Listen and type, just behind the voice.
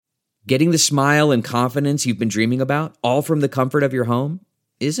Getting the smile and confidence you've been dreaming about, all from the comfort of your home,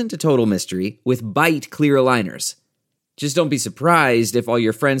 isn't a total mystery with Byte clear aligners. Just don't be surprised if all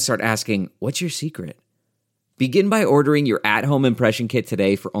your friends start asking, "What's your secret?" Begin by ordering your at-home impression kit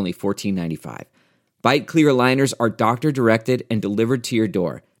today for only $14.95. Byte clear aligners are doctor-directed and delivered to your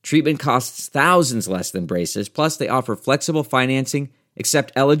door. Treatment costs thousands less than braces, plus they offer flexible financing,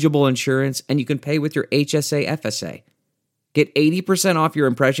 accept eligible insurance, and you can pay with your HSA FSA. Get 80% off your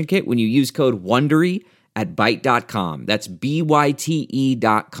impression kit when you use code WONDERY at Byte.com. That's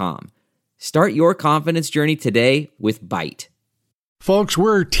BYTE.com. Start your confidence journey today with Byte. Folks,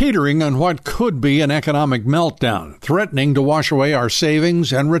 we're teetering on what could be an economic meltdown, threatening to wash away our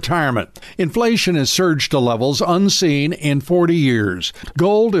savings and retirement. Inflation has surged to levels unseen in 40 years.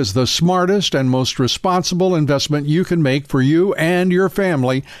 Gold is the smartest and most responsible investment you can make for you and your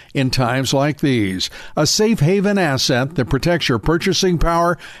family in times like these. A safe haven asset that protects your purchasing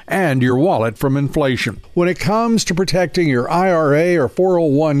power and your wallet from inflation. When it comes to protecting your IRA or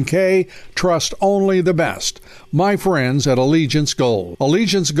 401k, trust only the best. My friends at Allegiance Gold.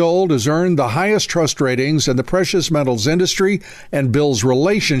 Allegiance Gold has earned the highest trust ratings in the precious metals industry and builds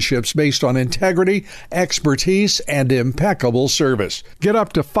relationships based on integrity, expertise, and impeccable service. Get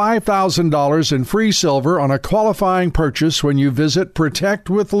up to $5,000 in free silver on a qualifying purchase when you visit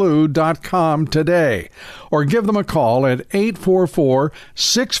protectwithlou.com today, or give them a call at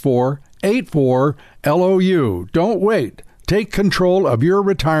 844-6484-LOU. Don't wait. Take control of your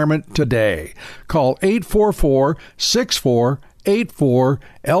retirement today. Call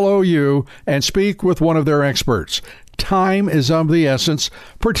 844-6484-LOU and speak with one of their experts. Time is of the essence.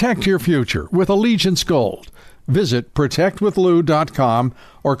 Protect your future with Allegiance Gold. Visit protectwithlou.com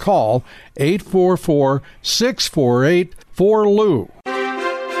or call 844-648-4LOU.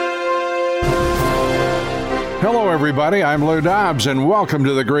 Hello, everybody. I'm Lou Dobbs, and welcome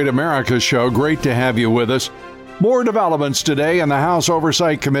to the Great America Show. Great to have you with us. More developments today in the House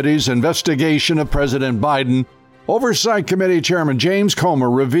Oversight Committee's investigation of President Biden. Oversight Committee Chairman James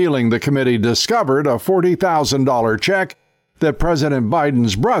Comer revealing the committee discovered a $40,000 check that President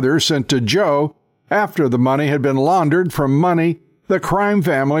Biden's brother sent to Joe after the money had been laundered from money the crime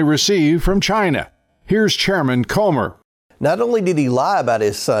family received from China. Here's Chairman Comer. Not only did he lie about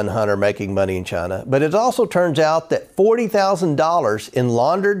his son Hunter making money in China, but it also turns out that $40,000 in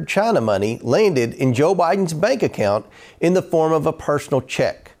laundered China money landed in Joe Biden's bank account in the form of a personal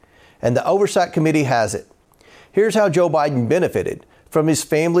check. And the Oversight Committee has it. Here's how Joe Biden benefited from his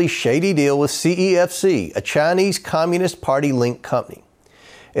family's shady deal with CEFC, a Chinese Communist Party-linked company.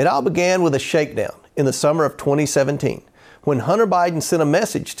 It all began with a shakedown in the summer of 2017. When Hunter Biden sent a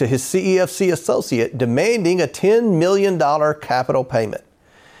message to his CEFC associate demanding a $10 million capital payment.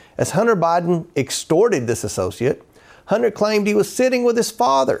 As Hunter Biden extorted this associate, Hunter claimed he was sitting with his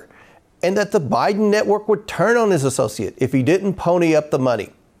father and that the Biden network would turn on his associate if he didn't pony up the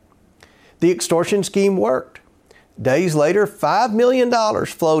money. The extortion scheme worked. Days later, $5 million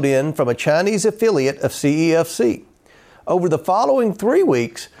flowed in from a Chinese affiliate of CEFC. Over the following 3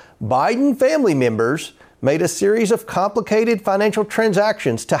 weeks, Biden family members made a series of complicated financial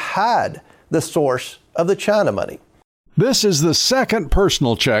transactions to hide the source of the China money. This is the second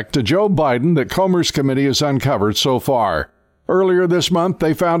personal check to Joe Biden that Comer's committee has uncovered so far. Earlier this month,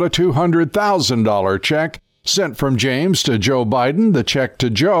 they found a $200,000 check sent from James to Joe Biden. The check to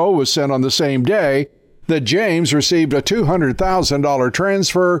Joe was sent on the same day that James received a $200,000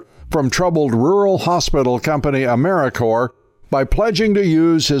 transfer from troubled rural hospital company AmeriCorps by pledging to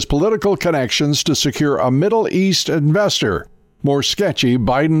use his political connections to secure a Middle East investor. More sketchy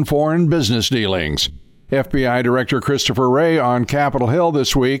Biden foreign business dealings. FBI Director Christopher Wray on Capitol Hill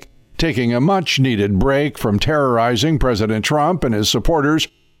this week, taking a much-needed break from terrorizing President Trump and his supporters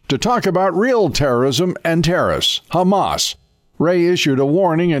to talk about real terrorism and terrorists, Hamas. Wray issued a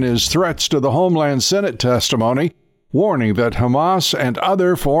warning in his threats to the Homeland Senate testimony, warning that Hamas and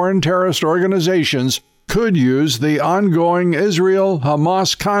other foreign terrorist organizations could use the ongoing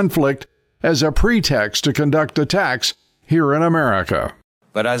Israel-Hamas conflict as a pretext to conduct attacks here in America.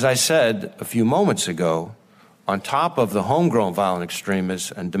 But as I said a few moments ago, on top of the homegrown violent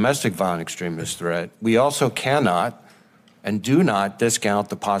extremist and domestic violent extremist threat, we also cannot and do not discount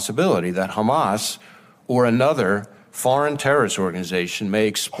the possibility that Hamas or another foreign terrorist organization may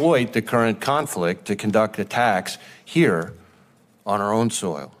exploit the current conflict to conduct attacks here on our own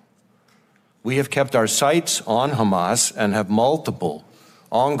soil. We have kept our sights on Hamas and have multiple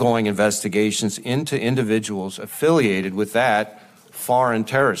ongoing investigations into individuals affiliated with that foreign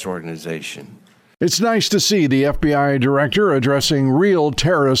terrorist organization. It's nice to see the FBI director addressing real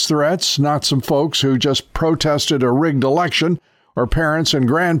terrorist threats, not some folks who just protested a rigged election or parents and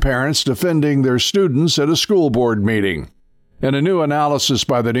grandparents defending their students at a school board meeting. In a new analysis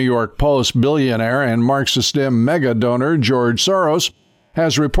by the New York Post, billionaire and Marxist-Dem mega donor George Soros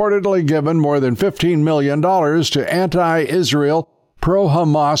has reportedly given more than $15 million to anti-Israel,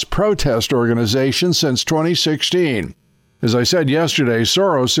 pro-Hamas protest organizations since 2016. As I said yesterday,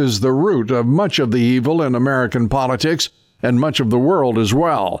 Soros is the root of much of the evil in American politics and much of the world as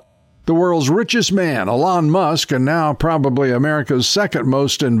well. The world's richest man, Elon Musk, and now probably America's second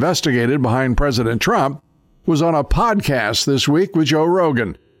most investigated behind President Trump, was on a podcast this week with Joe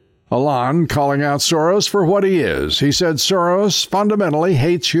Rogan. Elon calling out Soros for what he is. He said Soros fundamentally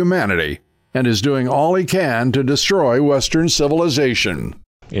hates humanity and is doing all he can to destroy Western civilization.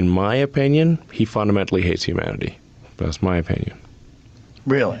 In my opinion, he fundamentally hates humanity. That's my opinion.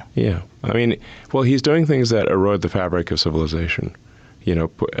 Really? Yeah. I mean, well, he's doing things that erode the fabric of civilization. You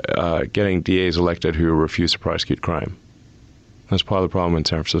know, getting DAs elected who refuse to prosecute crime. That's part of the problem in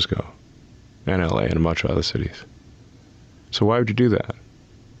San Francisco and LA and much of other cities. So why would you do that?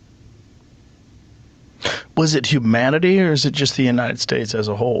 Was it humanity, or is it just the United States as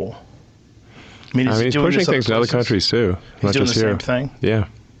a whole? I mean, he's pushing things in other countries too. He's doing the same thing? Yeah.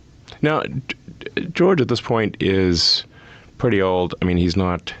 Now, George at this point is pretty old. I mean, he's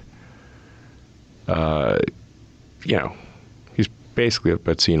not, he's basically a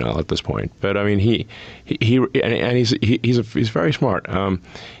bit senile at this point. But I mean, he's very smart,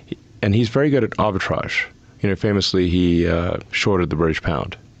 and he's very good at arbitrage. You know, famously he shorted the British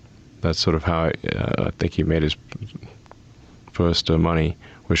pound. That's sort of how I think he made his first money,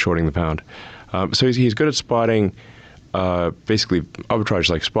 was shorting the pound. So he's good at spotting, basically arbitrage,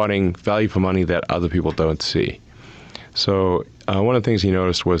 like spotting value for money that other people don't see. So one of the things he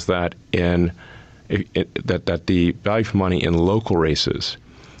noticed was that that the value for money in local races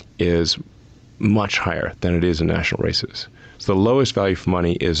is much higher than it is in national races. So the lowest value for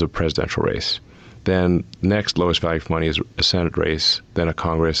money is a presidential race. Then next lowest value for money is a Senate race, then a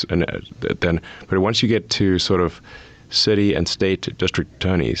Congress, and but once you get to sort of city and state district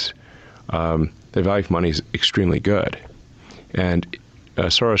attorneys, the value for money is extremely good. And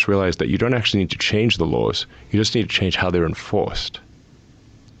Soros realized that you don't actually need to change the laws, you just need to change how they're enforced.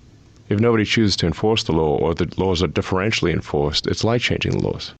 If nobody chooses to enforce the law, or the laws are differentially enforced, it's like changing the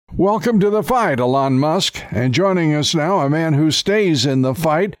laws. Welcome to the fight, Elon Musk. And joining us now, a man who stays in the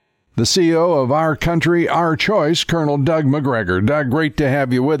fight, the CEO of Our Country, Our Choice, Colonel Doug Macgregor. Doug, great to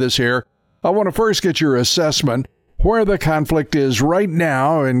have you with us here. I want to first get your assessment where the conflict is right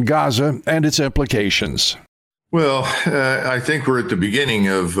now in Gaza and its implications. Well, I think we're at the beginning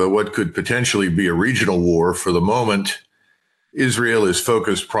of what could potentially be a regional war. For the moment, Israel is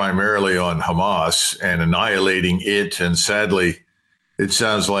focused primarily on Hamas and annihilating it. And sadly, it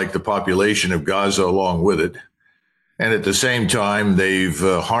sounds like the population of Gaza along with it. And at the same time, they've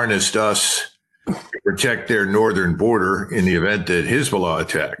harnessed us to protect their northern border in the event that Hezbollah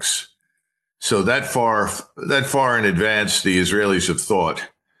attacks. So that far in advance, the Israelis have thought.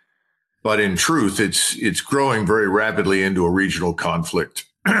 But in truth, it's growing very rapidly into a regional conflict.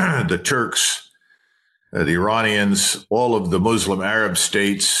 The Turks, the Iranians, all of the Muslim Arab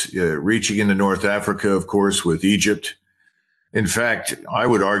states, reaching into North Africa, of course, with Egypt. In fact, I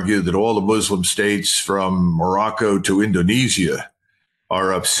would argue that all the Muslim states from Morocco to Indonesia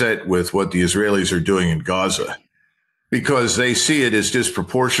are upset with what the Israelis are doing in Gaza because they see it as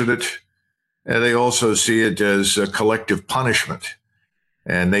disproportionate, and they also see it as a collective punishment.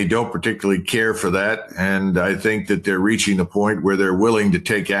 And they don't particularly care for that. And I think that they're reaching the point where they're willing to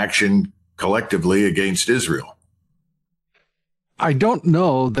take action collectively against Israel. I don't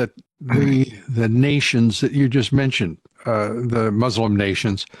know that the nations that you just mentioned, the Muslim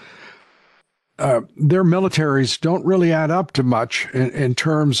nations, their militaries don't really add up to much in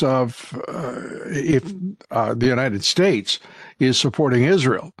terms of if the United States is supporting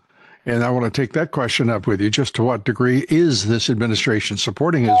Israel. And I want to take that question up with you. Just to what degree is this administration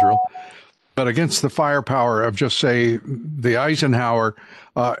supporting Israel? But against the firepower of just, say, the Eisenhower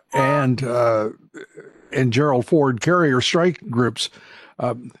and Gerald Ford carrier strike groups,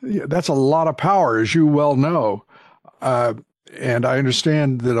 that's a lot of power, as you well know. And I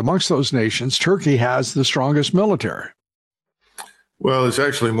understand that amongst those nations, Turkey has the strongest military. Well, it's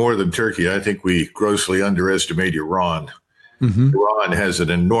actually more than Turkey. I think we grossly underestimate Iran. Mm-hmm. Iran has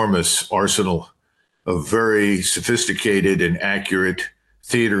an enormous arsenal of very sophisticated and accurate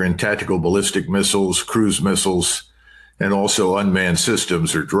theater and tactical ballistic missiles, cruise missiles, and also unmanned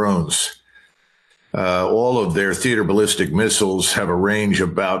systems or drones. All of their theater ballistic missiles have a range of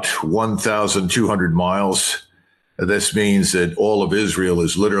about 1,200 miles. This means that all of Israel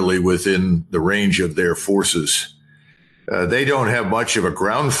is literally within the range of their forces. They don't have much of a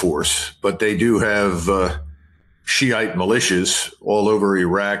ground force, but they do have Shiite militias all over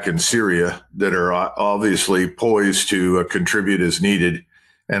Iraq and Syria that are obviously poised to contribute as needed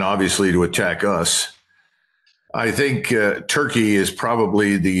and obviously to attack us. I think Turkey is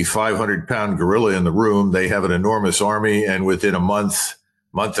probably the 500-pound gorilla in the room. They have an enormous army, and within a month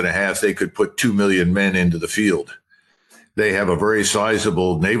and a half, they could put 2 million men into the field. They have a very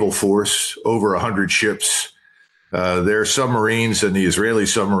sizable naval force, over 100 ships. Their submarines and the Israeli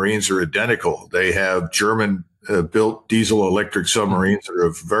submarines are identical. They have German-built diesel-electric submarines that are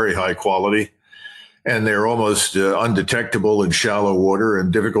of very high quality, and they're almost undetectable in shallow water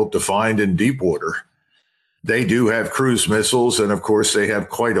and difficult to find in deep water. They do have cruise missiles, and of course, they have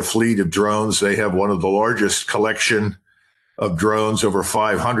quite a fleet of drones. They have one of the largest collection of drones, over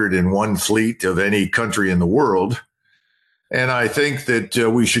 500 in one fleet of any country in the world. And I think that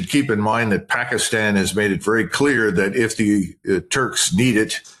we should keep in mind that Pakistan has made it very clear that if the Turks need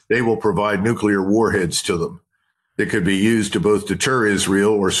it, they will provide nuclear warheads to them that could be used to both deter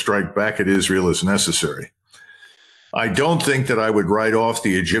Israel or strike back at Israel as necessary. I don't think that I would write off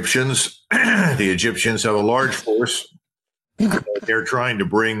the Egyptians. The Egyptians have a large force. They're trying to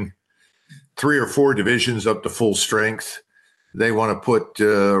bring 3 or 4 divisions up to full strength. They want to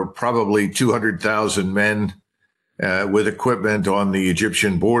put probably 200,000 men with equipment on the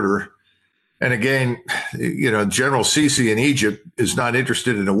Egyptian border. And again, General Sisi in Egypt is not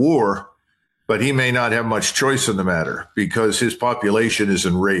interested in a war, but he may not have much choice in the matter because his population is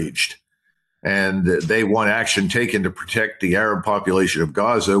enraged. And they want action taken to protect the Arab population of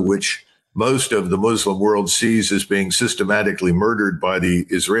Gaza, which most of the Muslim world sees as being systematically murdered by the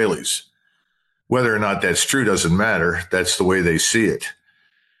Israelis. Whether or not that's true doesn't matter. That's the way they see it.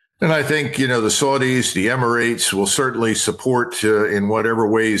 And I think, the Saudis, the Emirates will certainly support in whatever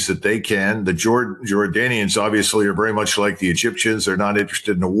ways that they can. The Jordanians obviously are very much like the Egyptians. They're not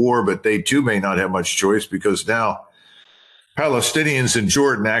interested in a war, but they too may not have much choice because now Palestinians in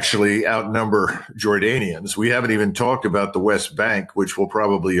Jordan actually outnumber Jordanians. We haven't even talked about the West Bank, which will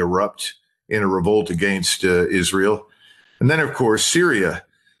probably erupt in a revolt against Israel. And then, of course, Syria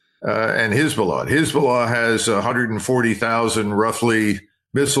and Hezbollah. Hezbollah has 140,000 roughly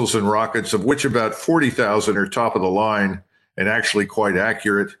missiles and rockets, of which about 40,000 are top of the line and actually quite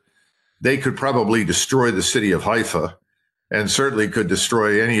accurate. They could probably destroy the city of Haifa and certainly could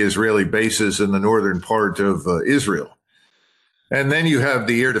destroy any Israeli bases in the northern part of Israel. And then you have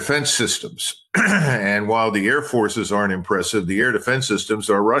the air defense systems. And while the air forces aren't impressive, the air defense systems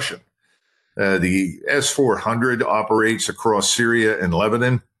are Russian. The S-400 operates across Syria and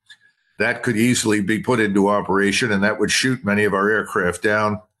Lebanon. That could easily be put into operation, and that would shoot many of our aircraft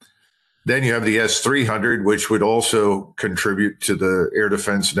down. Then you have the S-300, which would also contribute to the air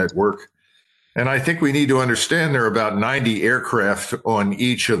defense network. And I think we need to understand there are about 90 aircraft on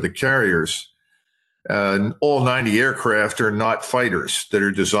each of the carriers. All 90 aircraft are not fighters that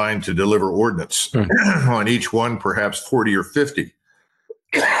are designed to deliver ordnance. On each one, perhaps 40 or 50,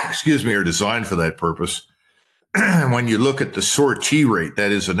 are designed for that purpose. When you look at the sortie rate,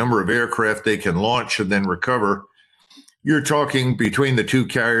 that is the number of aircraft they can launch and then recover, you're talking between the two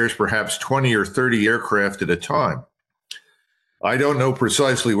carriers, perhaps 20 or 30 aircraft at a time. I don't know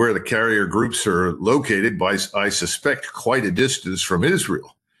precisely where the carrier groups are located, but I suspect quite a distance from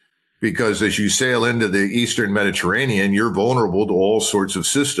Israel. Because as you sail into the Eastern Mediterranean, you're vulnerable to all sorts of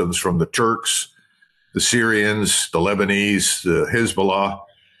systems from the Turks, the Syrians, the Lebanese, the Hezbollah.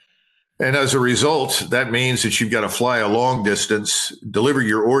 And as a result, that means that you've got to fly a long distance, deliver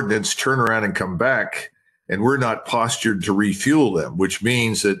your ordnance, turn around and come back. And we're not postured to refuel them, which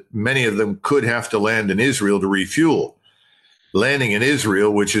means that many of them could have to land in Israel to refuel. Landing in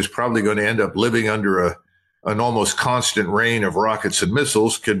Israel, which is probably going to end up living under an almost constant rain of rockets and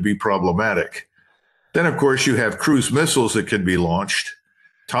missiles, can be problematic. Then, of course, you have cruise missiles that can be launched,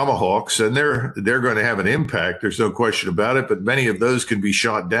 Tomahawks, and they're going to have an impact. There's no question about it, but many of those can be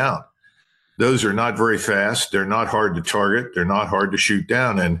shot down. Those are not very fast. They're not hard to target. They're not hard to shoot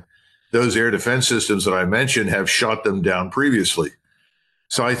down. And those air defense systems that I mentioned have shot them down previously.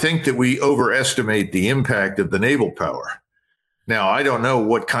 So I think that we overestimate the impact of the naval power. Now, I don't know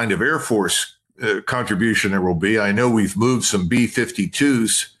what kind of Air Force contribution there will be. I know we've moved some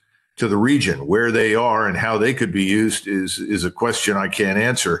B-52s to the region. Where they are and how they could be used is a question I can't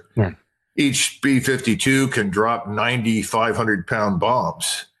answer. Yeah. Each B-52 can drop 90 500-pound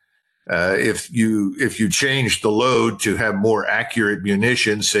bombs. If you change the load to have more accurate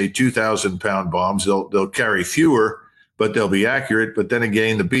munitions, say 2,000-pound bombs, they'll carry fewer, but they'll be accurate. But then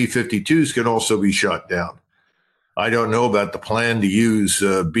again, the B-52s can also be shot down. I don't know about the plan to use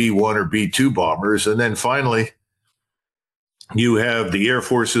B-1 or B-2 bombers. And then finally, You have the air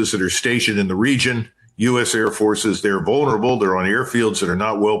forces that are stationed in the region, U.S. Air Forces. They're vulnerable. They're on airfields that are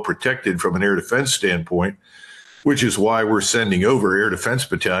not well protected from an air defense standpoint, which is why we're sending over air defense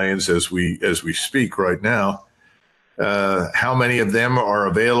battalions as we speak right now. How many of them are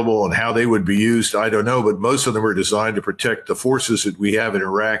available and how they would be used, I don't know, but most of them are designed to protect the forces that we have in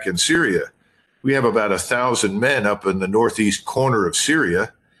Iraq and Syria. We have about 1,000 men up in the northeast corner of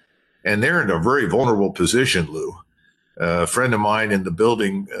Syria, and they're in a very vulnerable position, Lou. A friend of mine in the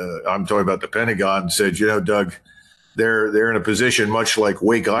building, I'm talking about the Pentagon, said, Doug, they're in a position much like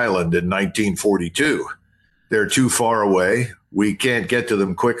Wake Island in 1942. They're too far away. We can't get to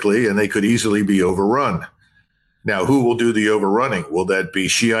them quickly, and they could easily be overrun. Now, who will do the overrunning? Will that be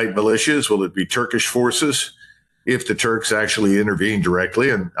Shiite militias? Will it be Turkish forces? If the Turks actually intervene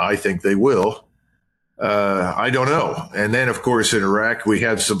directly, and I think they will, I don't know. And then, of course, in Iraq, we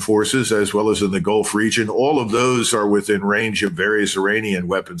have some forces as well as in the Gulf region. All of those are within range of various Iranian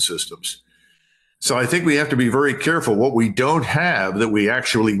weapon systems. So I think we have to be very careful. What we don't have that we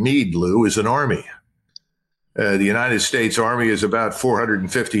actually need, Lou, is an army. The United States Army is about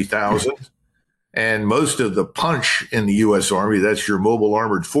 450,000. And most of the punch in the U.S. Army, that's your mobile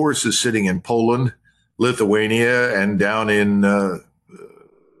armored force, is sitting in Poland, Lithuania, and down in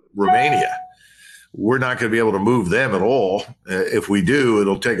Romania. We're not going to be able to move them at all. If we do,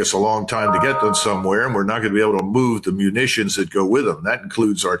 it'll take us a long time to get them somewhere, and we're not going to be able to move the munitions that go with them. That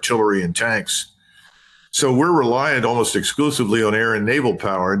includes artillery and tanks. So we're reliant almost exclusively on air and naval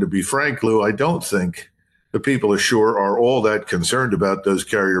power. And to be frank, Lou, I don't think the people ashore are all that concerned about those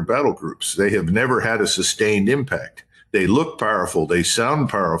carrier battle groups. They have never had a sustained impact. They look powerful. They sound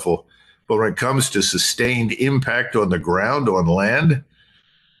powerful. But when it comes to sustained impact on the ground, on land,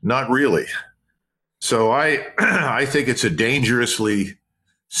 not really. So I think it's a dangerously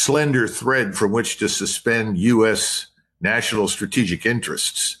slender thread from which to suspend U.S. national strategic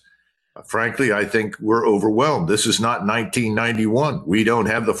interests. Frankly, I think we're overwhelmed. This is not 1991. We don't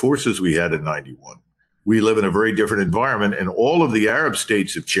have the forces we had in 91. We live in a very different environment, and all of the Arab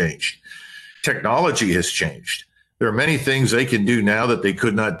states have changed. Technology has changed. There are many things they can do now that they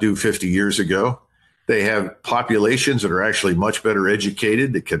could not do 50 years ago. They have populations that are actually much better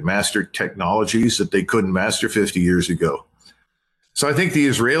educated, that can master technologies that they couldn't master 50 years ago. So I think the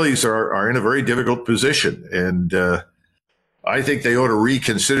Israelis are in a very difficult position, and I think they ought to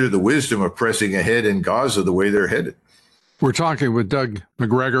reconsider the wisdom of pressing ahead in Gaza the way they're headed. We're talking with Doug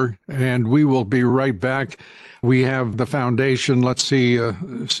Macgregor, and we will be right back. We have the foundation. Let's see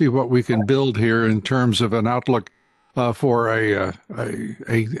what we can build here in terms of an outlook for a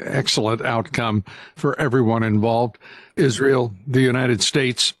excellent outcome for everyone involved, Israel, the United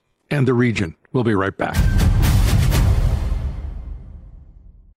States, and the region. We'll be right back.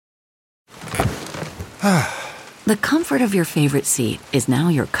 The comfort of your favorite seat is now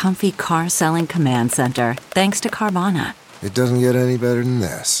your comfy car selling command center, thanks to Carvana. It doesn't get any better than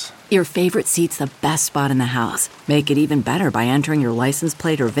this. Your favorite seat's the best spot in the house. Make it even better by entering your license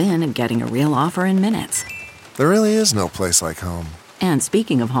plate or VIN and getting a real offer in minutes. There really is no place like home. And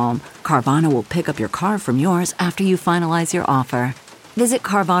speaking of home, Carvana will pick up your car from yours after you finalize your offer. Visit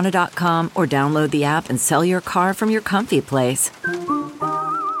Carvana.com or download the app and sell your car from your comfy place.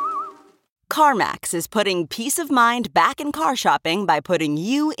 CarMax is putting peace of mind back in car shopping by putting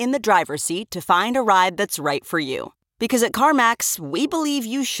you in the driver's seat to find a ride that's right for you. Because at CarMax, we believe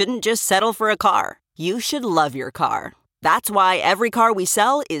you shouldn't just settle for a car. You should love your car. That's why every car we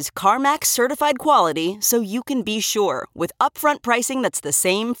sell is CarMax certified quality, so you can be sure with upfront pricing that's the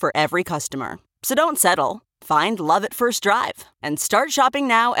same for every customer. So don't settle. Find love at first drive and start shopping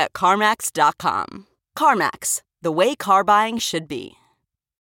now at CarMax.com. CarMax, the way car buying should be.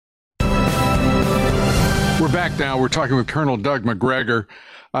 We're back now. We're talking with Colonel Doug Macgregor,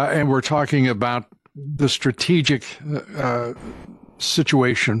 and we're talking about the strategic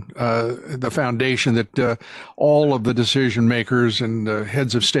situation, the foundation that all of the decision makers and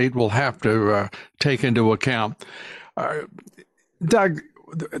heads of state will have to take into account. Doug,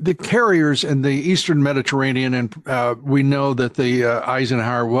 the carriers in the Eastern Mediterranean, and we know that the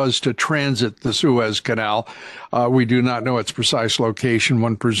Eisenhower was to transit the Suez Canal. We do not know its precise location.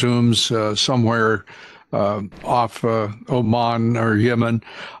 One presumes somewhere off Oman or Yemen.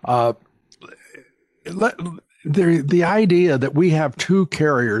 The idea that we have two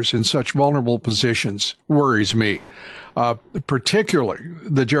carriers in such vulnerable positions worries me, particularly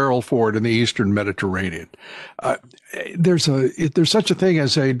the Gerald Ford in the Eastern Mediterranean. There's such a thing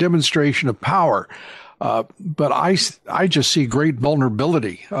as a demonstration of power, but I just see great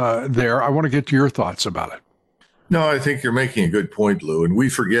vulnerability there. I want to get your thoughts about it. No, I think you're making a good point, Lou. And we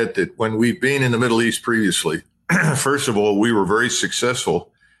forget that when we've been in the Middle East previously, first of all, we were very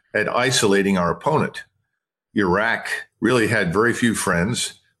successful at isolating our opponent. Iraq really had very few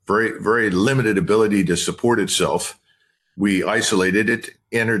friends, very limited ability to support itself. We isolated it,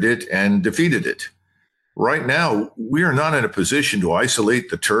 entered it, and defeated it. Right now, we are not in a position to isolate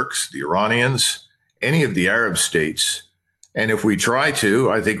the Turks, the Iranians, any of the Arab states. And if we try to,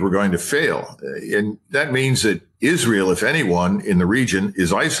 I think we're going to fail. And that means that Israel, if anyone in the region,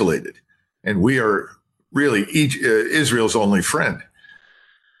 is isolated. And we are really Israel's only friend.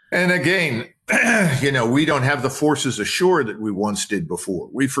 And again, we don't have the forces ashore that we once did before.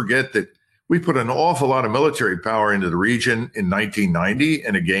 We forget that we put an awful lot of military power into the region in 1990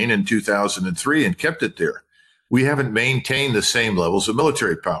 and again in 2003 and kept it there. We haven't maintained the same levels of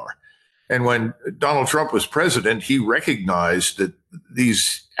military power. And when Donald Trump was president, he recognized that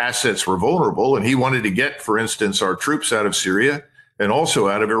these assets were vulnerable, and he wanted to get, for instance, our troops out of Syria and also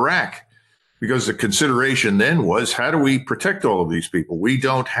out of Iraq, because the consideration then was, how do we protect all of these people? We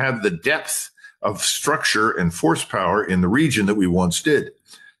don't have the depth of structure and force power in the region that we once did.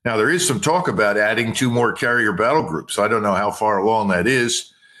 Now, there is some talk about adding 2 more carrier battle groups. I don't know how far along that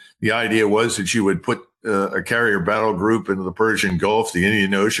is. The idea was that you would put a carrier battle group into the Persian Gulf, the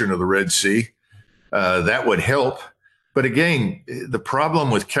Indian Ocean, or the Red Sea. That would help. But again, the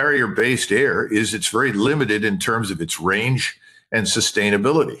problem with carrier-based air is it's very limited in terms of its range and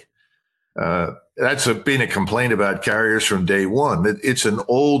sustainability. That's been a complaint about carriers from day one. It's an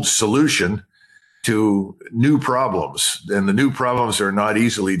old solution to new problems, and the new problems are not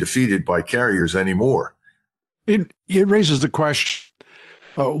easily defeated by carriers anymore. It raises the question,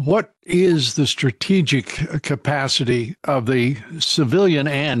 what is the strategic capacity of the civilian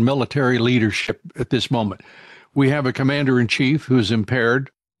and military leadership at this moment? We have a commander-in-chief who is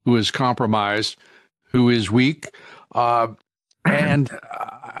impaired, who is compromised, who is weak, and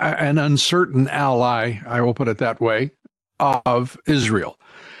an uncertain ally, I will put it that way, of Israel.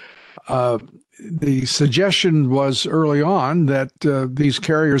 The suggestion was early on that these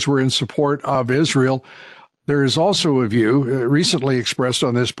carriers were in support of Israel. There is also a view recently expressed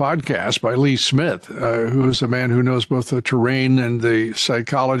on this podcast by Lee Smith, who is a man who knows both the terrain and the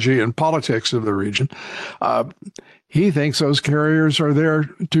psychology and politics of the region. He thinks those carriers are there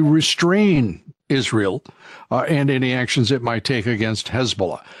to restrain Israel and any actions it might take against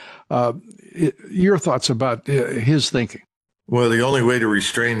Hezbollah. Your thoughts about his thinking? Well, the only way to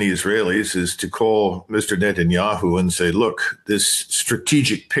restrain the Israelis is to call Mr. Netanyahu and say, look, this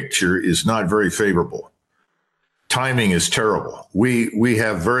strategic picture is not very favorable. Timing is terrible. We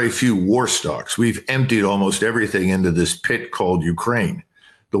have very few war stocks. We've emptied almost everything into this pit called Ukraine.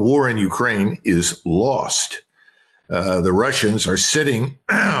 The war in Ukraine is lost. The Russians are sitting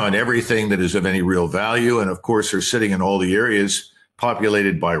on everything that is of any real value. And of course, they're sitting in all the areas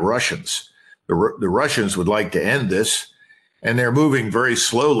populated by Russians. The Russians would like to end this. And they're moving very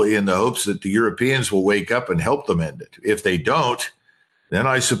slowly in the hopes that the Europeans will wake up and help them end it. If they don't, then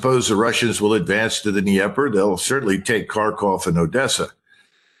I suppose the Russians will advance to the Dnieper. They'll certainly take Kharkov and Odessa.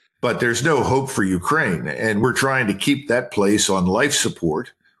 But there's no hope for Ukraine. And we're trying to keep that place on life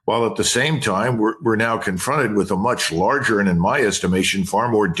support, while at the same time, we're now confronted with a much larger and, in my estimation, far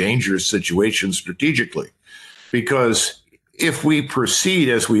more dangerous situation strategically. Because if we proceed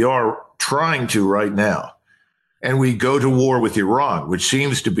as we are trying to right now, and we go to war with Iran, which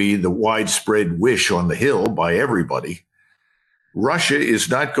seems to be the widespread wish on the Hill by everybody, Russia is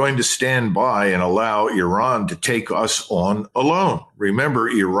not going to stand by and allow Iran to take us on alone. Remember,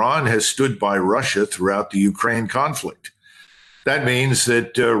 Iran has stood by Russia throughout the Ukraine conflict. That means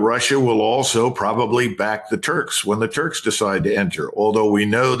that Russia will also probably back the Turks when the Turks decide to enter, although we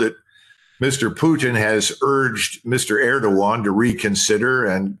know that Mr. Putin has urged Mr. Erdogan to reconsider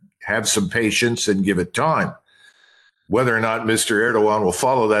and have some patience and give it time. Whether or not Mr. Erdogan will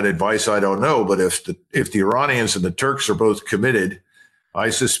follow that advice, I don't know. But if the Iranians and the Turks are both committed, I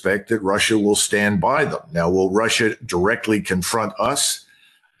suspect that Russia will stand by them. Now, will Russia directly confront us?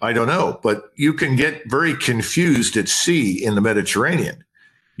 I don't know. But you can get very confused at sea in the Mediterranean.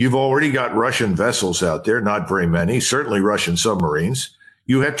 You've already got Russian vessels out there, not very many, certainly Russian submarines.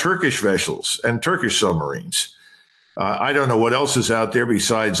 You have Turkish vessels and Turkish submarines. I don't know what else is out there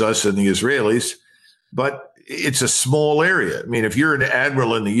besides us and the Israelis, but it's a small area. I mean, if you're an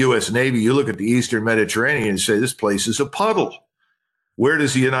admiral in the U.S. Navy, you look at the Eastern Mediterranean and say, this place is a puddle. Where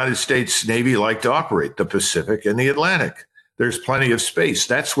does the United States Navy like to operate? The Pacific and the Atlantic. There's plenty of space.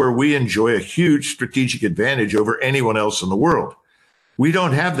 That's where we enjoy a huge strategic advantage over anyone else in the world. We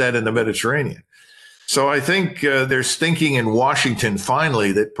don't have that in the Mediterranean. So I think there's thinking in Washington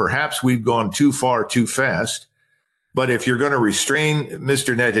finally that perhaps we've gone too far too fast. But if you're going to restrain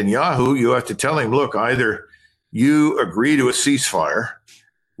Mr. Netanyahu, you have to tell him, look, either You agree to a ceasefire.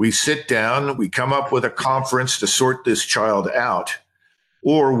 We sit down, we come up with a conference to sort this child out,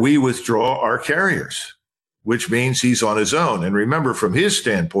 or we withdraw our carriers, which means he's on his own. And remember, from his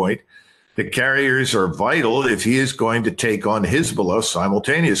standpoint, the carriers are vital if he is going to take on Hezbollah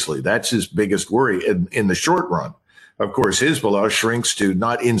simultaneously. That's his biggest worry in the short run. Of course, Hezbollah shrinks to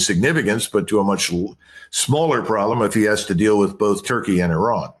not insignificance, but to a much smaller problem if he has to deal with both Turkey and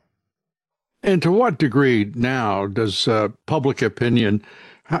Iran. And to what degree now does public opinion,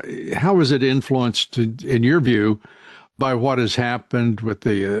 how is it influenced, in your view, by what has happened with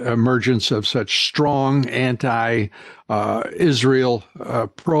the emergence of such strong anti-Israel,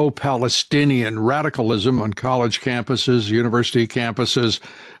 pro-Palestinian radicalism on college campuses, university campuses,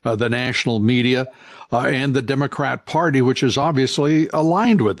 the national media, and the Democrat Party, which is obviously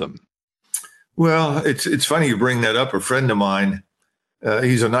aligned with them? Well, it's funny you bring that up. A friend of mine,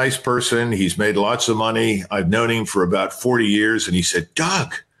 he's a nice person. He's made lots of money. I've known him for about 40 years. And he said,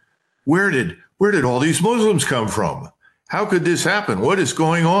 Doug, where did all these Muslims come from? How could this happen? What is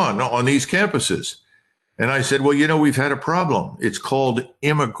going on these campuses? And I said, well, we've had a problem. It's called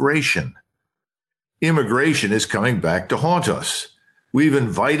immigration. Immigration is coming back to haunt us. We've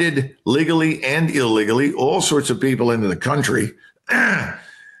invited legally and illegally all sorts of people into the country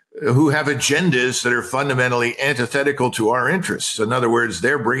who have agendas that are fundamentally antithetical to our interests. In other words,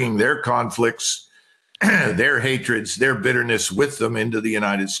 they're bringing their conflicts, their hatreds, their bitterness with them into the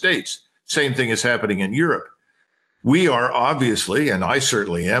United States. Same thing is happening in Europe. We are obviously, and I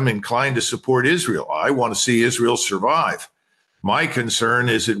certainly am, inclined to support Israel. I want to see Israel survive. My concern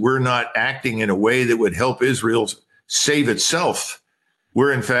is that we're not acting in a way that would help Israel save itself.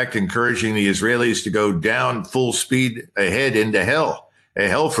 We're, in fact, encouraging the Israelis to go down full speed ahead into hell, a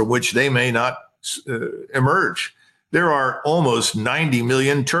hell from which they may not emerge. There are almost 90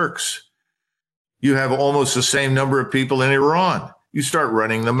 million Turks. You have almost the same number of people in Iran. You start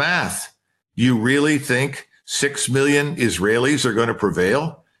running the math. You really think 6 million Israelis are going to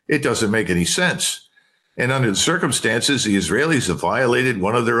prevail? It doesn't make any sense. And under the circumstances, the Israelis have violated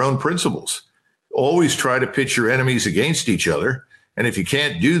one of their own principles. Always try to pit your enemies against each other. And if you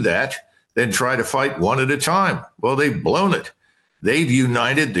can't do that, then try to fight one at a time. Well, they've blown it. They've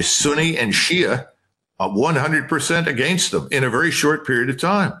united the Sunni and Shia 100% against them in a very short period of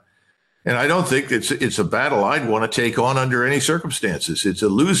time. And I don't think it's a battle I'd want to take on under any circumstances. It's a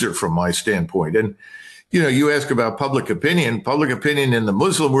loser from my standpoint. And you ask about public opinion. Public opinion in the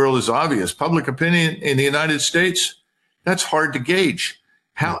Muslim world is obvious. Public opinion in the United States, that's hard to gauge.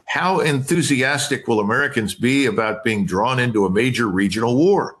 How enthusiastic will Americans be about being drawn into a major regional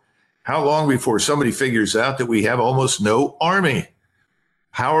war? How long before somebody figures out that we have almost no army?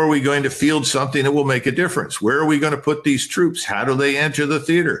 How are we going to field something that will make a difference? Where are we going to put these troops? How do they enter the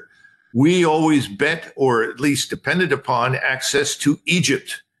theater? We always bet, or at least depended upon, access to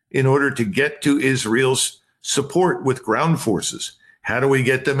Egypt in order to get to Israel's support with ground forces. How do we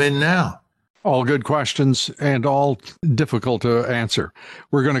get them in now? All good questions and all difficult to answer.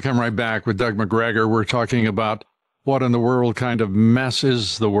 We're going to come right back with Doug Macgregor. We're talking about what in the world kind of mess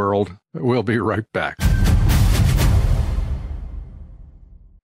is the world. We'll be right back.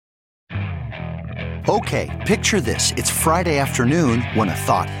 Okay, picture this. It's Friday afternoon when a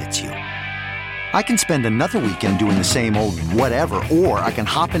thought hits you. I can spend another weekend doing the same old whatever, or I can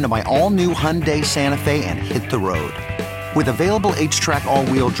hop into my all-new Hyundai Santa Fe and hit the road. With available H-Track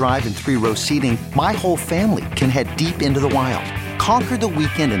all-wheel drive and 3-row seating, my whole family can head deep into the wild. Conquer the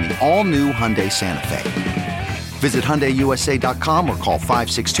weekend in the all-new Hyundai Santa Fe. Visit HyundaiUSA.com or call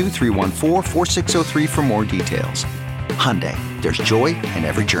 562-314-4603 for more details. Hyundai, there's joy in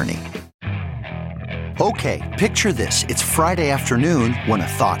every journey. Okay, picture this. It's Friday afternoon when a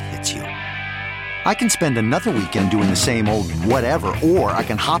thought hits you. I can spend another weekend doing the same old whatever, or I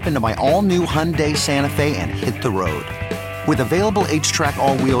can hop into my all-new Hyundai Santa Fe and hit the road. With available H-Track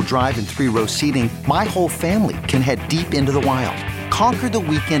all-wheel drive and 3-row seating, my whole family can head deep into the wild. Conquer the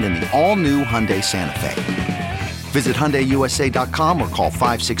weekend in the all-new Hyundai Santa Fe. Visit HyundaiUSA.com or call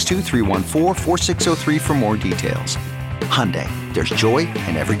 562-314-4603 for more details. Hyundai, there's joy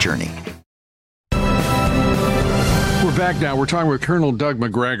in every journey. We're back now. We're talking with Colonel Doug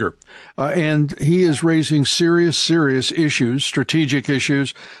Macgregor, and he is raising serious issues, strategic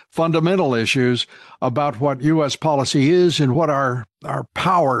issues, fundamental issues about what U.S. policy is and what our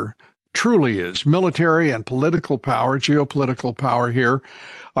power truly is, military and political power, geopolitical power here,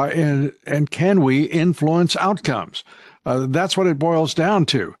 and can we influence outcomes? That's what it boils down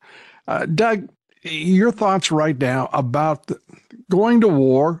to. Doug, your thoughts right now about going to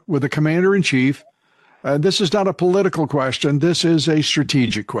war with the commander-in-chief. This is not a political question. This is a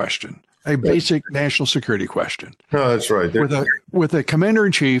strategic question. a basic national security question. No, that's right. With a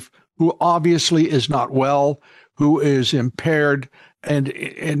commander-in-chief who obviously is not well, who is impaired and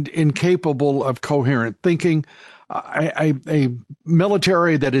incapable of coherent thinking, a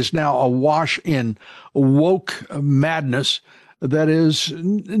military that is now awash in woke madness that is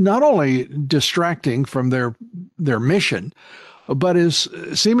not only distracting from their mission, but is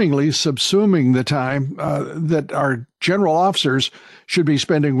seemingly subsuming the time that our general officers should be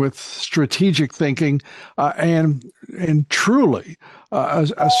spending with strategic thinking and truly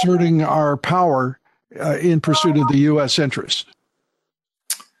asserting our power in pursuit of the U.S. interests.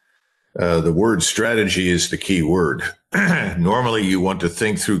 The word strategy is the key word. Normally, you want to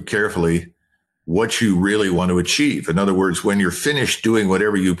think through carefully what you really want to achieve. In other words, when you're finished doing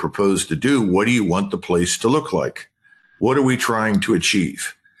whatever you propose to do, what do you want the place to look like? What are we trying to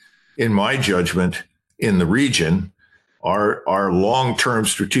achieve? In my judgment, in the region, our long-term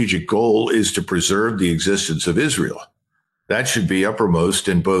strategic goal is to preserve the existence of Israel. That should be uppermost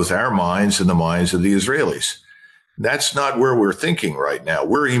in both our minds and the minds of the Israelis. That's not where we're thinking right now.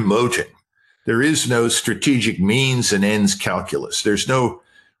 We're emoting. There is no strategic means and ends calculus. There's no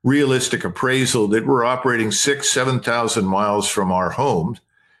realistic appraisal that we're operating 7,000 miles from our home.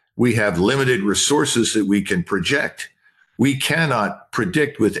 We have limited resources that we can project. We cannot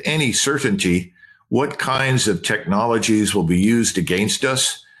predict with any certainty what kinds of technologies will be used against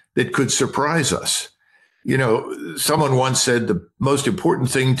us that could surprise us. You know, someone once said the most important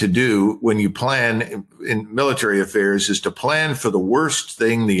thing to do when you plan in military affairs is to plan for the worst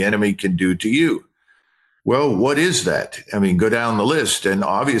thing the enemy can do to you. Well, what is that? I mean, go down the list, and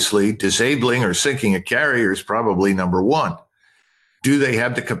obviously disabling or sinking a carrier is probably number one. Do they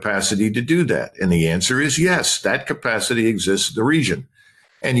have the capacity to do that? And the answer is yes, that capacity exists in the region.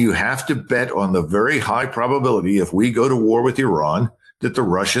 And you have to bet on the very high probability, if we go to war with Iran, that the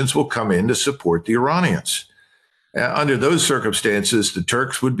Russians will come in to support the Iranians. Under those circumstances, the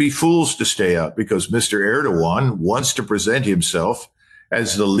Turks would be fools to stay out, because Mr. Erdogan wants to present himself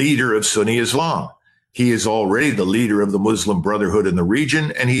as the leader of Sunni Islam. He is already the leader of the Muslim Brotherhood in the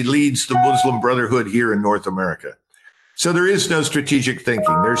region, and he leads the Muslim Brotherhood here in North America. So there is no strategic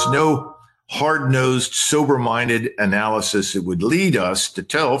thinking. There's no hard-nosed, sober-minded analysis that would lead us to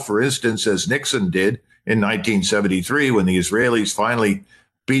tell, for instance, as Nixon did in 1973, when the Israelis finally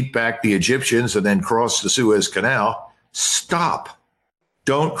beat back the Egyptians and then crossed the Suez Canal, stop.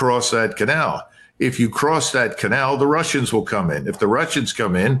 Don't cross that canal. If you cross that canal, the Russians will come in. If the Russians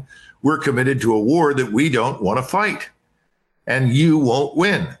come in, we're committed to a war that we don't want to fight, and you won't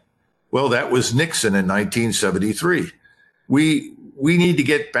win. Well, that was Nixon in 1973. We need to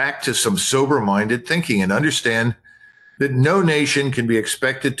get back to some sober-minded thinking and understand that no nation can be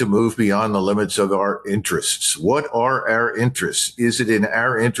expected to move beyond the limits of our interests. What are our interests? Is it in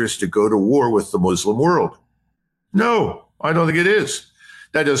our interest to go to war with the Muslim world? No, I don't think it is.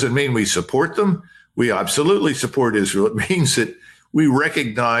 That doesn't mean we support them. We absolutely support Israel. It means that we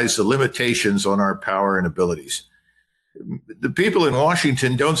recognize the limitations on our power and abilities. The people in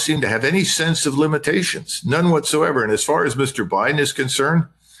Washington don't seem to have any sense of limitations, none whatsoever. And as far as Mr. Biden is concerned,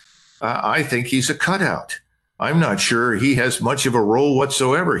 I think he's a cutout. I'm not sure he has much of a role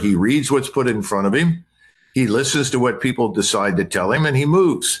whatsoever. He reads what's put in front of him. He listens to what people decide to tell him, and he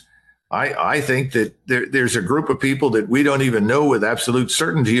moves. I think that there's a group of people that we don't even know with absolute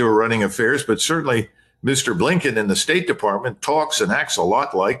certainty who are running affairs, but certainly Mr. Blinken in the State Department talks and acts a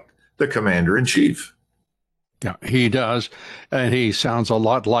lot like the commander-in-chief. Yeah, he does. And he sounds a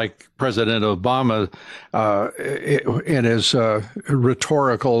lot like President Obama in his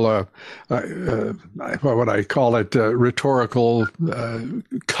rhetorical, what would I call it, rhetorical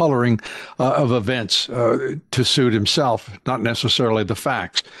coloring of events to suit himself, not necessarily the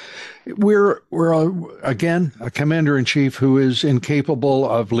facts. We're again, a commander-in-chief who is incapable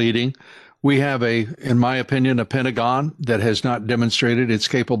of leading. We have in my opinion, a Pentagon that has not demonstrated it's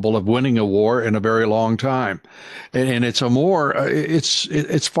capable of winning a war in a very long time. And it's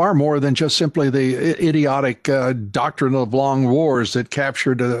it's far more than just simply the idiotic doctrine of long wars that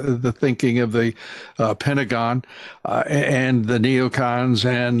captured the thinking of the Pentagon and the neocons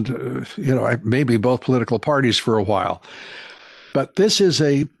and, maybe both political parties for a while. But this is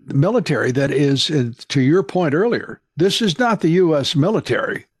a military that is, to your point earlier, this is not the U.S.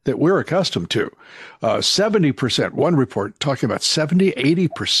 military that we're accustomed to. 70%, one report talking about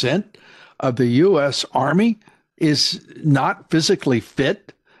 80% of the U.S. Army is not physically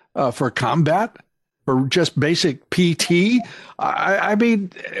fit for combat, for just basic PT. I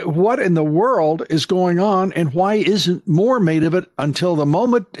mean, what in the world is going on, and why isn't more made of it until the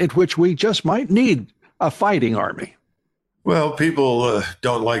moment at which we just might need a fighting army? Well, people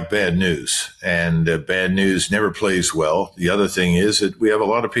don't like bad news, and bad news never plays well. The other thing is that we have a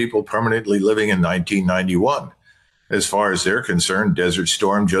lot of people permanently living in 1991. As far as they're concerned, Desert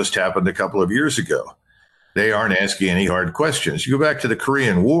Storm just happened a couple of years ago. They aren't asking any hard questions. You go back to the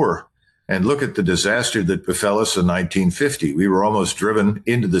Korean War and look at the disaster that befell us in 1950. We were almost driven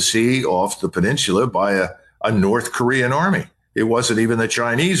into the sea off the peninsula by a North Korean army. It wasn't even the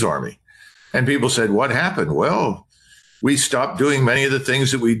Chinese army. And people said, what happened? Well, we stopped doing many of the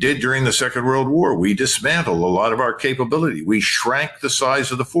things that we did during the Second World War. We dismantled a lot of our capability. We shrank the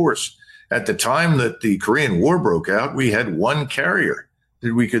size of the force. At the time that the Korean War broke out, we had one carrier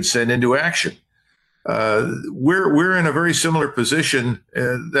that we could send into action. We're in a very similar position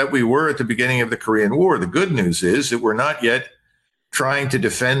that we were at the beginning of the Korean War. The good news is that we're not yet trying to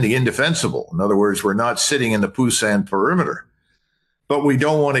defend the indefensible. In other words, we're not sitting in the Pusan perimeter, but we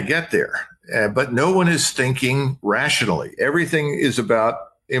don't want to get there. But no one is thinking rationally. Everything is about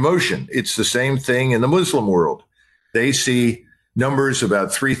emotion. It's the same thing in the Muslim world. They see numbers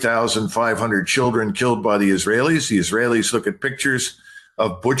about 3,500 children killed by the Israelis. The Israelis look at pictures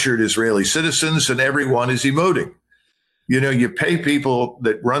of butchered Israeli citizens, and everyone is emoting. You know, you pay people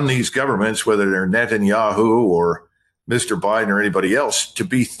that run these governments, whether they're Netanyahu or Mr. Biden or anybody else, to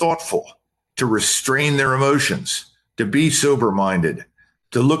be thoughtful, to restrain their emotions, to be sober-minded,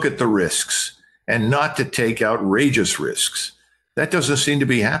 to look at the risks, and not to take outrageous risks. That doesn't seem to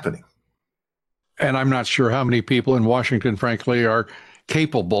be happening. And I'm not sure how many people in Washington, frankly, are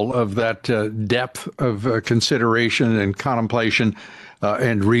capable of that depth of consideration and contemplation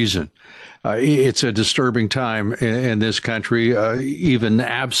and reason. It's a disturbing time in this country, even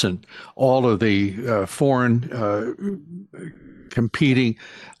absent all of the foreign competing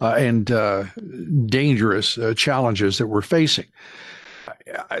and dangerous challenges that we're facing.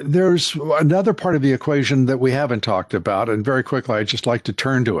 There's another part of the equation that we haven't talked about, and very quickly, I'd just like to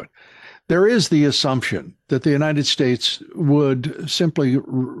turn to it. There is the assumption that the United States would simply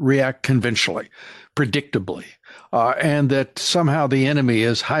react conventionally, predictably, and that somehow the enemy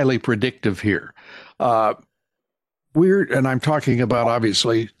is highly predictive here. And I'm talking about,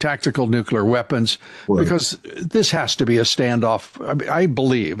 obviously, tactical nuclear weapons, because this has to be a standoff. I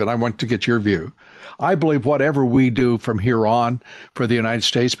believe, and I want to get your view, I believe whatever we do from here on for the United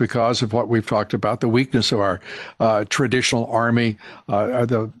States, because of what we've talked about, the weakness of our traditional army,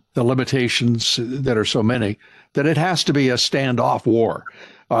 the limitations that are so many, that it has to be a standoff war,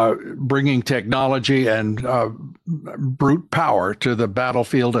 bringing technology and brute power to the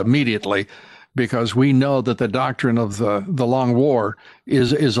battlefield immediately, because we know that the doctrine of the long war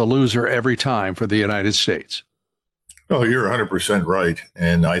is a loser every time for the United States. Oh, you're 100% right.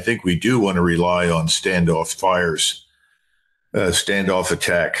 And I think we do want to rely on standoff fires, standoff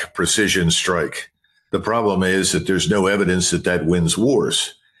attack, precision strike. The problem is that there's no evidence that that wins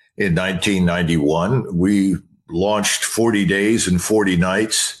wars. In 1991, we launched 40 days and 40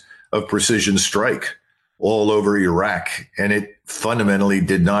 nights of precision strike all over Iraq, and it fundamentally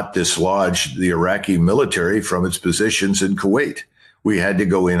did not dislodge the Iraqi military from its positions in Kuwait. We had to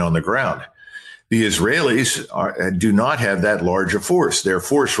go in on the ground. The Israelis do not have that large a force. Their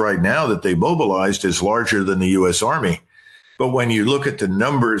force right now that they mobilized is larger than the U.S. Army. But when you look at the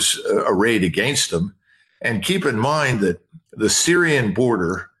numbers arrayed against them, and keep in mind that the Syrian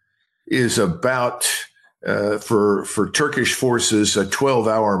border is about, for Turkish forces, a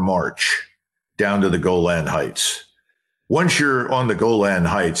 12-hour march down to the Golan Heights. Once you're on the Golan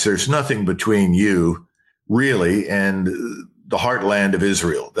Heights, there's nothing between you, really, and the heartland of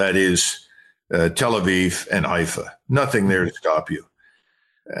Israel. That is Tel Aviv and Haifa. Nothing there to stop you.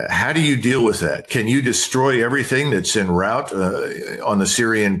 How do you deal with that? Can you destroy everything that's en route on the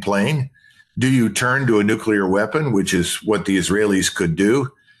Syrian plain? Do you turn to a nuclear weapon, which is what the Israelis could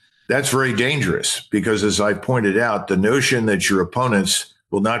do? That's very dangerous because, as I pointed out, the notion that your opponents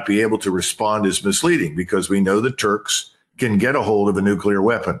will not be able to respond is misleading, because we know the Turks can get a hold of a nuclear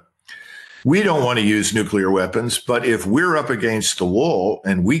weapon. We don't want to use nuclear weapons, but if we're up against the wall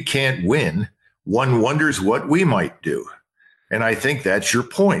and we can't win, one wonders what we might do. And I think that's your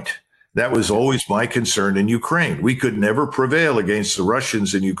point. That was always my concern in Ukraine. We could never prevail against the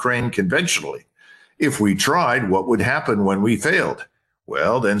Russians in Ukraine conventionally. If we tried, what would happen when we failed?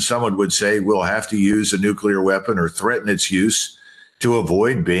 Well, then someone would say we'll have to use a nuclear weapon or threaten its use to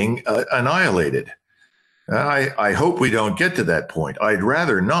avoid being annihilated. I hope we don't get to that point. I'd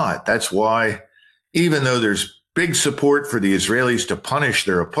rather not. That's why, even though there's big support for the Israelis to punish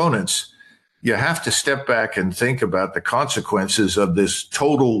their opponents, you have to step back and think about the consequences of this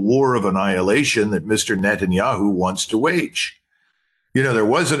total war of annihilation that Mr. Netanyahu wants to wage. You know, there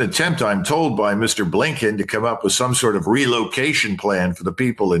was an attempt, I'm told, by Mr. Blinken to come up with some sort of relocation plan for the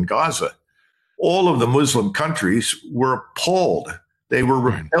people in Gaza. All of the Muslim countries were appalled. They were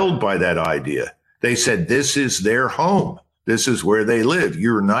repelled by that idea. They said, this is their home. This is where they live.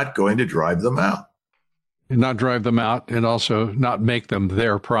 You're not going to drive them out. Not drive them out and also not make them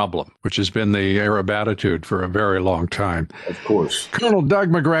their problem, which has been the Arab attitude for a very long time. Of course. Colonel Doug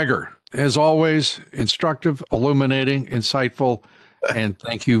Macgregor, as always, instructive, illuminating, insightful, and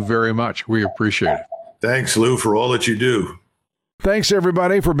thank you very much. We appreciate it. Thanks, Lou, for all that you do. Thanks,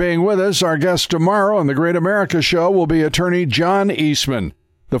 everybody, for being with us. Our guest tomorrow on the Great America Show will be attorney John Eastman.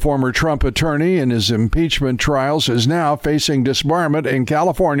 The former Trump attorney in his impeachment trials is now facing disbarment in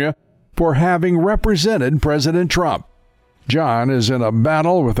California for having represented President Trump. John is in a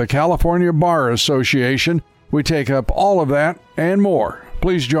battle with the California Bar Association. We take up all of that and more.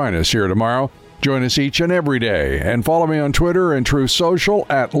 Please join us here tomorrow. Join us each and every day. And follow me on Twitter and Truth Social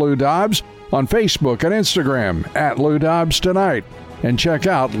at Lou Dobbs, on Facebook and Instagram at Lou Dobbs Tonight. And check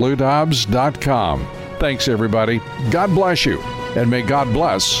out LouDobbs.com. Thanks, everybody. God bless you. And may God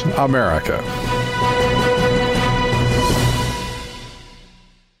bless America.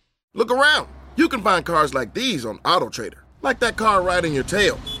 Look around. You can find cars like these on AutoTrader, like that car riding your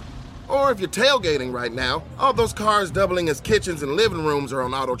tail. Or if you're tailgating right now, all those cars doubling as kitchens and living rooms are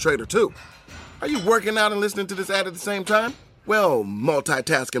on AutoTrader too. Are you working out and listening to this ad at the same time? Well,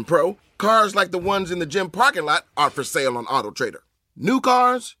 multitasking pro, cars like the ones in the gym parking lot are for sale on AutoTrader. New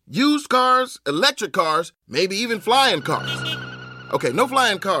cars, used cars, electric cars, maybe even flying cars. Okay, no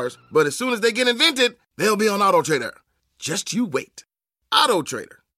flying cars, but as soon as they get invented, they'll be on AutoTrader. Just you wait. AutoTrader.